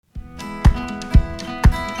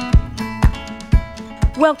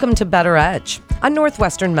Welcome to Better Edge, a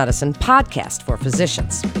Northwestern Medicine podcast for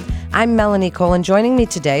physicians. I'm Melanie Cole, and joining me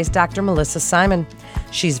today is Dr. Melissa Simon.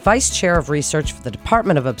 She's Vice Chair of Research for the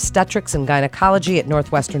Department of Obstetrics and Gynecology at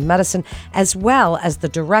Northwestern Medicine, as well as the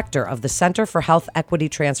Director of the Center for Health Equity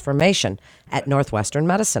Transformation at Northwestern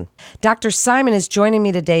Medicine. Dr. Simon is joining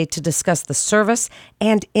me today to discuss the service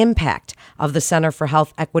and impact of the Center for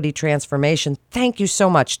Health Equity Transformation. Thank you so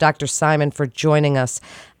much, Dr. Simon, for joining us.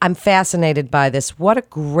 I'm fascinated by this. What a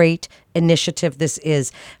great initiative this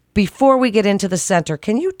is. Before we get into the center,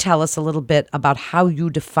 can you tell us a little bit about how you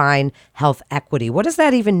define health equity? What does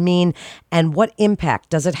that even mean, and what impact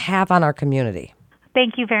does it have on our community?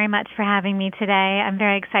 Thank you very much for having me today. I'm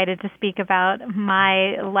very excited to speak about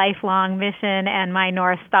my lifelong mission and my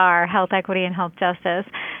North Star, health equity and health justice.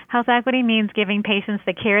 Health equity means giving patients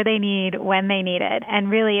the care they need when they need it. And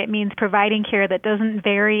really, it means providing care that doesn't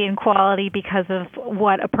vary in quality because of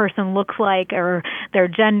what a person looks like, or their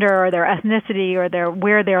gender, or their ethnicity, or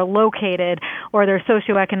where they're located, or their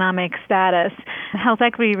socioeconomic status. Health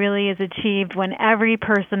equity really is achieved when every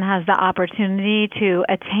person has the opportunity to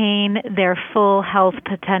attain their full health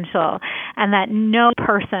potential, and that no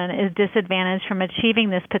person is disadvantaged from achieving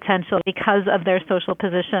this potential because of their social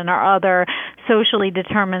position or other socially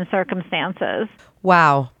determined circumstances.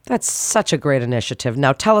 Wow, that's such a great initiative.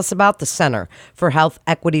 Now tell us about the Center for Health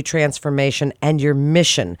Equity Transformation and your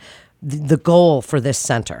mission, the goal for this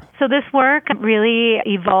center. So this work really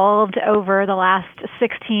evolved over the last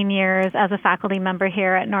 16 years as a faculty member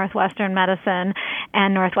here at Northwestern Medicine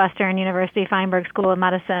and Northwestern University Feinberg School of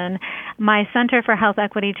Medicine. My Center for Health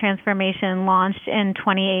Equity Transformation launched in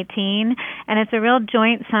 2018, and it's a real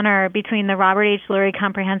joint center between the Robert H. Lurie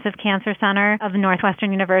Comprehensive Cancer Center of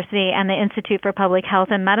Northwestern University and the Institute for Public Health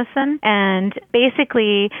and Medicine. And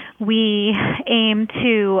basically, we aim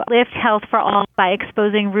to lift health for all by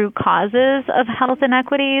exposing root causes of health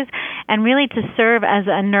inequities, and really to serve as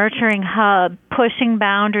a nurturing hub, pushing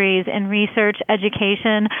boundaries in research,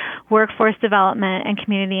 education, workforce development, and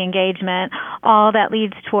community engagement, all that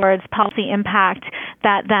leads towards policy impact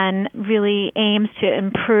that then really aims to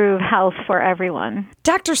improve health for everyone.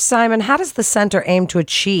 Dr. Simon, how does the center aim to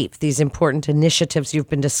achieve these important initiatives you've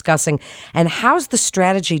been discussing, and how's the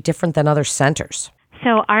strategy different than other centers?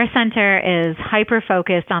 So our center is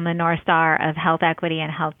hyper-focused on the North Star of health equity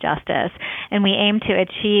and health justice, and we aim to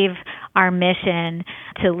achieve our mission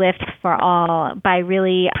to lift for all by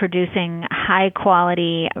really producing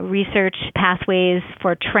high-quality research pathways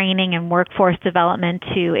for training and workforce development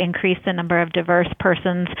to increase the number of diverse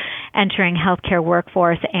persons entering healthcare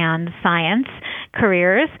workforce and science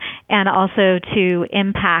careers, and also to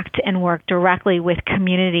impact and work directly with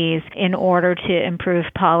communities in order to improve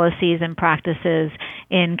policies and practices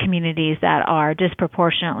in communities that are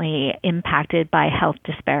disproportionately impacted by health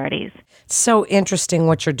disparities. So interesting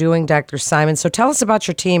what you're doing, Dr. Simon. So tell us about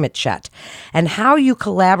your team at CHET and how you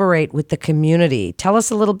collaborate with the community. Tell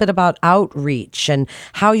us a little bit about outreach and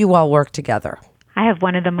how you all work together. I have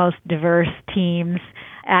one of the most diverse teams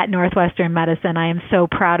at Northwestern Medicine. I am so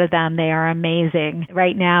proud of them. They are amazing.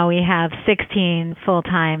 Right now we have 16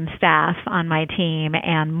 full-time staff on my team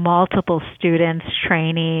and multiple students,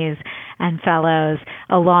 trainees, and fellows,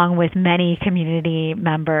 along with many community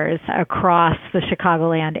members across the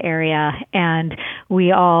Chicagoland area. And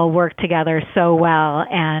we all work together so well,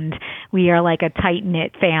 and we are like a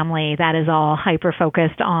tight-knit family that is all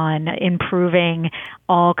hyper-focused on improving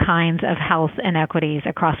all kinds of health inequities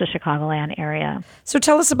across the Chicagoland area. So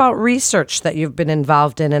tell us about research that you've been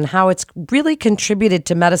involved in and how it's really contributed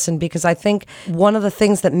to medicine, because I think one of the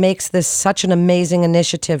things that makes this such an amazing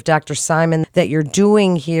initiative, Dr. Simon, that you're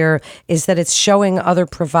doing here is that it's showing other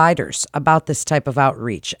providers about this type of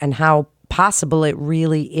outreach and how possible it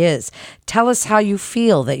really is. Tell us how you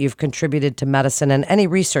feel that you've contributed to medicine and any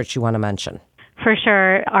research you want to mention. For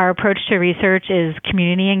sure, our approach to research is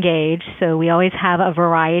community engaged. So we always have a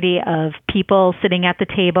variety of people sitting at the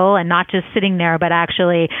table, and not just sitting there, but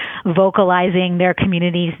actually vocalizing their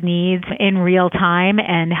community's needs in real time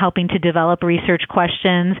and helping to develop research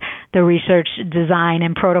questions, the research design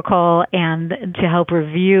and protocol, and to help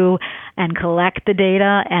review and collect the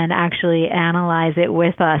data and actually analyze it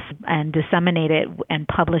with us and disseminate it and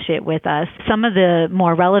publish it with us. Some of the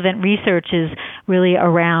more relevant research is really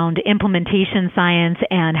around implementation science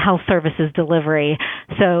and health services delivery.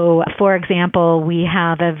 So, for example, we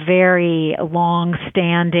have a very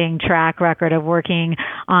long-standing track record of working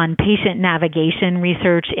on patient navigation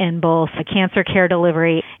research in both cancer care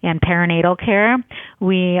delivery and perinatal care.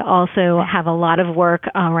 We also have a lot of work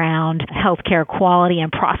around healthcare quality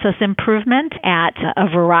and process improvement improvement at a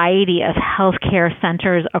variety of healthcare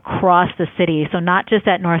centers across the city. So not just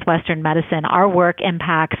at Northwestern Medicine. Our work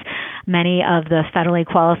impacts many of the federally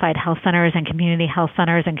qualified health centers and community health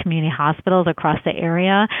centers and community hospitals across the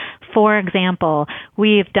area. For example,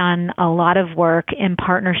 we've done a lot of work in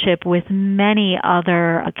partnership with many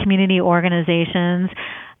other community organizations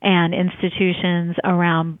and institutions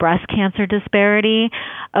around breast cancer disparity.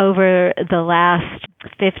 Over the last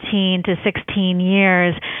 15 to 16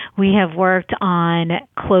 years, we have worked on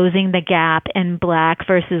closing the gap in Black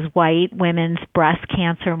versus white women's breast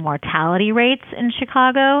cancer mortality rates in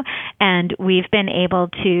Chicago, and we've been able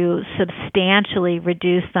to substantially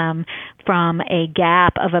reduce them from a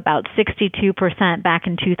gap of about 62% back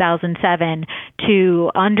in 2007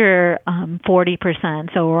 to under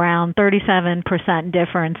 40%, so around 37%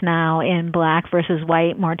 difference now in Black versus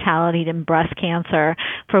white mortality in breast cancer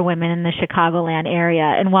for women in the Chicagoland area.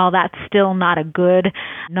 And while that's still not a good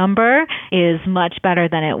number, is much better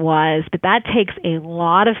than it was. But that takes a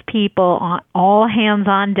lot of people, on all hands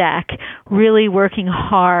on deck, really working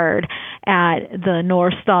hard at the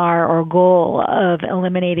North Star or goal of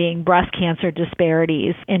eliminating breast cancer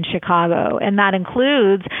disparities in Chicago. And that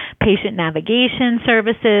includes patient navigation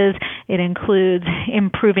services. It includes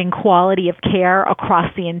improving quality of care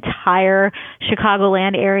across the entire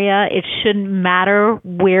Chicagoland area. It shouldn't matter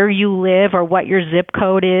where you live or what your zip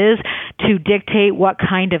code is to dictate what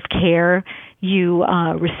kind of care you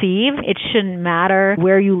receive. It shouldn't matter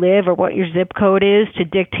where you live or what your zip code is to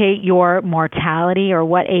dictate your mortality or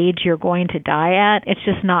what age you're going to die at. It's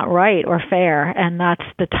just not right or fair, and that's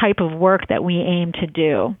the type of work that we aim to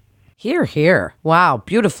do. Hear, hear. Wow,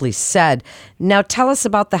 beautifully said. Now tell us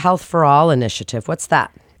about the Health for All initiative. What's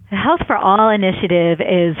that? The Health for All initiative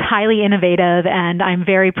is highly innovative, and I'm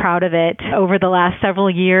very proud of it. Over the last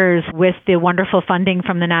several years, with the wonderful funding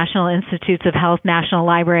from the National Institutes of Health, National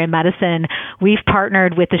Library of Medicine, we've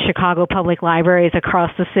partnered with the Chicago Public Libraries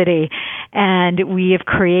across the city, and we have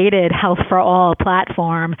created Health for All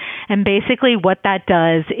platform. And basically what that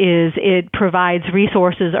does is it provides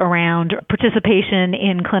resources around participation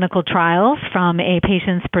in clinical trials from a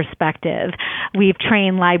patient's perspective. We've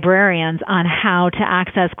trained librarians on how to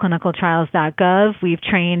access clinicaltrials.gov. We've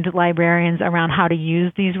trained librarians around how to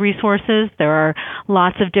use these resources. There are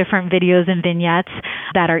lots of different videos and vignettes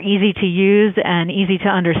that are easy to use and easy to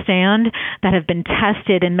understand that have been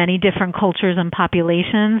tested in many different cultures and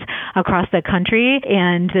populations across the country.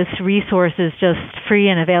 And this resource is just free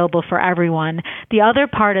and available for everyone. The other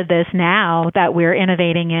part of this now that we're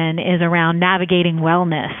innovating in is around navigating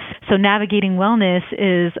wellness. So navigating wellness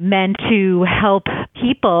is meant to help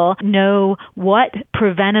people know what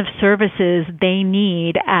preventive services they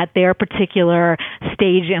need at their particular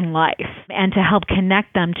stage in life and to help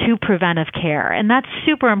connect them to preventive care. And that's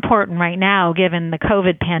super important right now, given the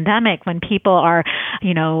COVID pandemic, when people are,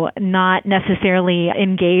 not necessarily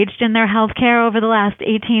engaged in their health care over the last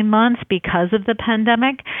 18 months because of the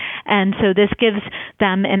pandemic. And so this gives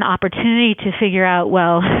them an opportunity to figure out,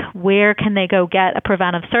 well, where can they go get a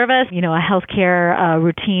preventive service, a healthcare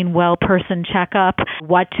routine well person checkup?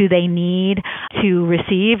 What do they need to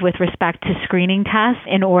receive with respect to screening tests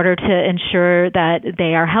in order to ensure that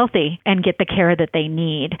they are healthy and get the care that they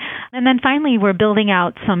need? And then finally, we're building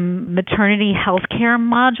out some maternity health care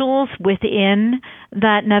modules within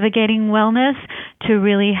that navigating wellness to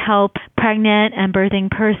really help pregnant and birthing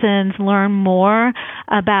persons learn more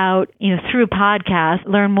about, through podcasts,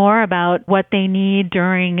 learn more about what they need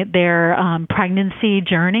during their pregnancy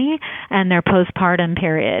journey and their postpartum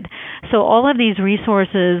period. So all of these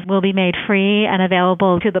resources will be made free and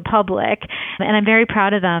available to the public. And I'm very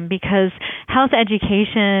proud of them because health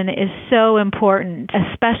education is so important,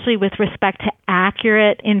 especially with respect to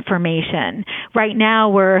accurate information. Right now,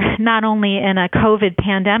 we're not only in a COVID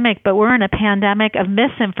pandemic, but we're in a pandemic of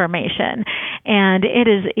misinformation. And it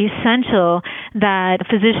is essential that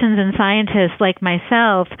physicians and scientists like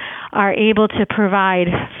myself are able to provide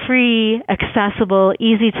free, accessible,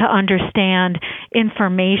 easy to understand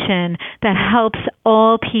information that helps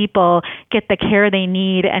all people get the care they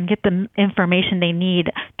need and get the information they need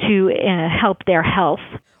to help their health.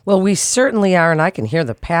 Well, we certainly are, and I can hear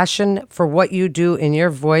the passion for what you do in your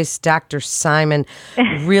voice, Dr. Simon.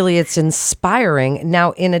 Really, it's inspiring.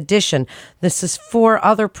 Now, in addition, this is for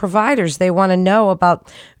other providers. They want to know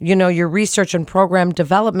about, your research and program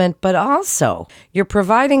development, but also you're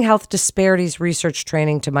providing health disparities research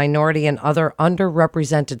training to minority and other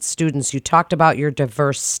underrepresented students. You talked about your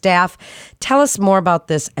diverse staff. Tell us more about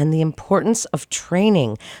this and the importance of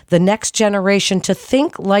training the next generation to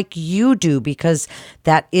think like you do, because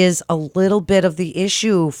that is a little bit of the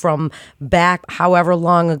issue from back however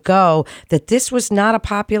long ago, that this was not a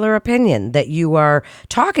popular opinion that you are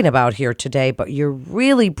talking about here today, but you're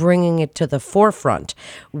really bringing it to the forefront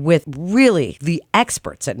with really the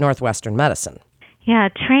experts at Northwestern Medicine. Yeah,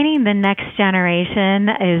 training the next generation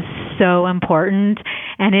is so important,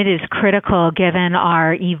 and it is critical given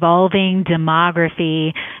our evolving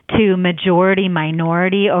demography to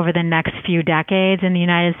majority-minority over the next few decades in the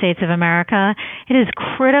United States of America. It is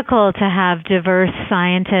critical to have diverse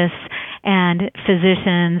scientists and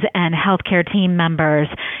physicians and healthcare team members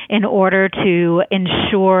in order to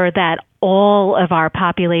ensure that all of our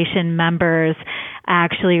population members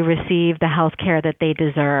actually receive the health care that they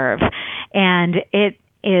deserve. And it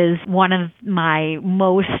is one of my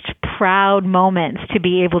most proud moments to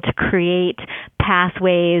be able to create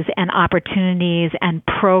pathways and opportunities and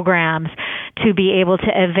programs to be able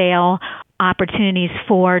to avail opportunities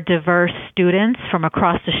for diverse students from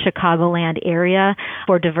across the Chicagoland area,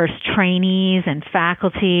 for diverse trainees and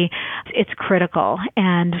faculty. It's critical.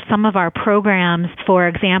 And some of our programs, for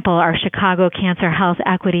example, our Chicago Cancer Health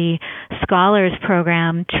Equity Scholars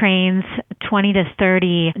Program trains 20 to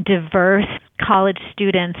 30 diverse college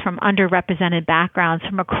students from underrepresented backgrounds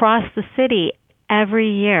from across the city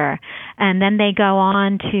every year. And then they go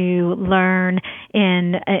on to learn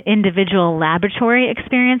in individual laboratory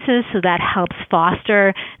experiences, so that helps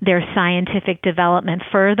foster their scientific development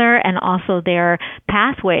further and also their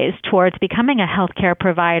pathways towards becoming a healthcare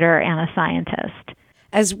provider and a scientist.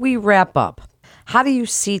 As we wrap up, how do you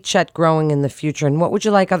see CHET growing in the future, and what would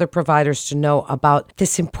you like other providers to know about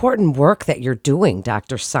this important work that you're doing,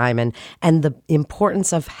 Dr. Simon, and the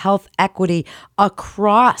importance of health equity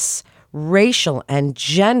across racial and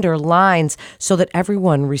gender lines so that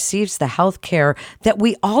everyone receives the health care that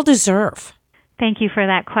we all deserve? Thank you for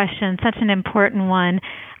that question. Such an important one.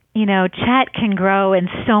 You know, CHET can grow in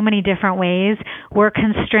so many different ways. We're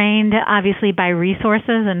constrained, obviously, by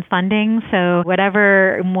resources and funding. So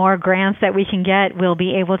whatever more grants that we can get, we'll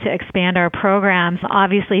be able to expand our programs.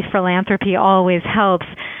 Obviously, philanthropy always helps.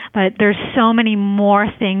 But there's so many more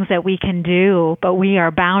things that we can do, but we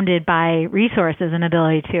are bounded by resources and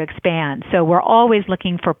ability to expand. So we're always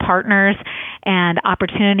looking for partners and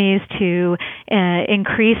opportunities to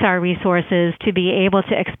increase our resources to be able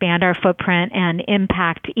to expand our footprint and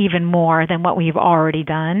impact even more than what we've already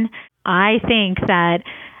done. I think that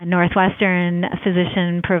Northwestern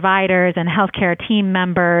physician providers and healthcare team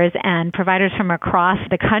members and providers from across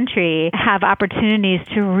the country have opportunities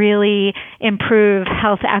to really improve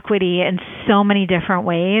health equity in so many different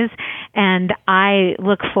ways. And I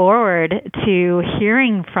look forward to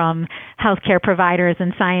hearing from healthcare providers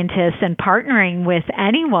and scientists and partnering with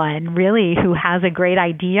anyone really who has a great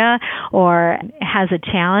idea or has a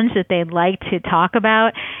challenge that they'd like to talk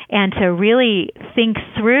about, and to really think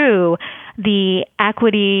through the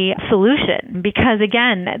equity solution, because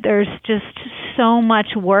again, there's just so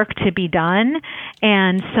much work to be done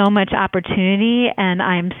and so much opportunity, and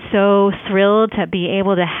I'm so thrilled to be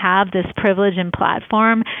able to have this privilege and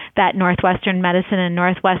platform that Northwestern Medicine and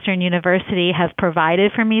Northwestern University have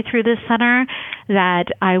provided for me through this center, that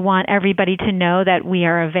I want everybody to know that we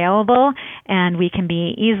are available and we can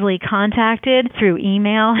be easily contacted through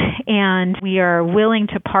email, and we are willing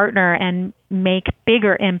to partner and make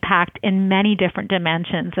bigger impact in many different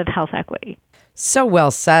dimensions of health equity. So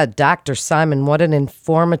well said, Dr. Simon. What an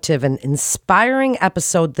informative and inspiring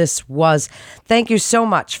episode this was. Thank you so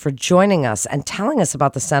much for joining us and telling us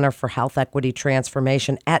about the Center for Health Equity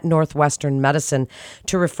Transformation at Northwestern Medicine.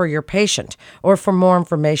 To refer your patient or for more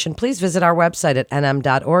information, please visit our website at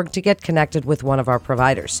nm.org to get connected with one of our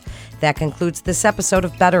providers. That concludes this episode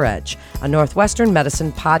of Better Edge, a Northwestern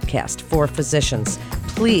Medicine podcast for physicians.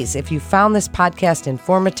 Please, if you found this podcast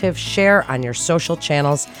informative, share on your social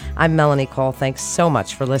channels. I'm Melanie Cole. Thanks so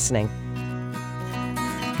much for listening.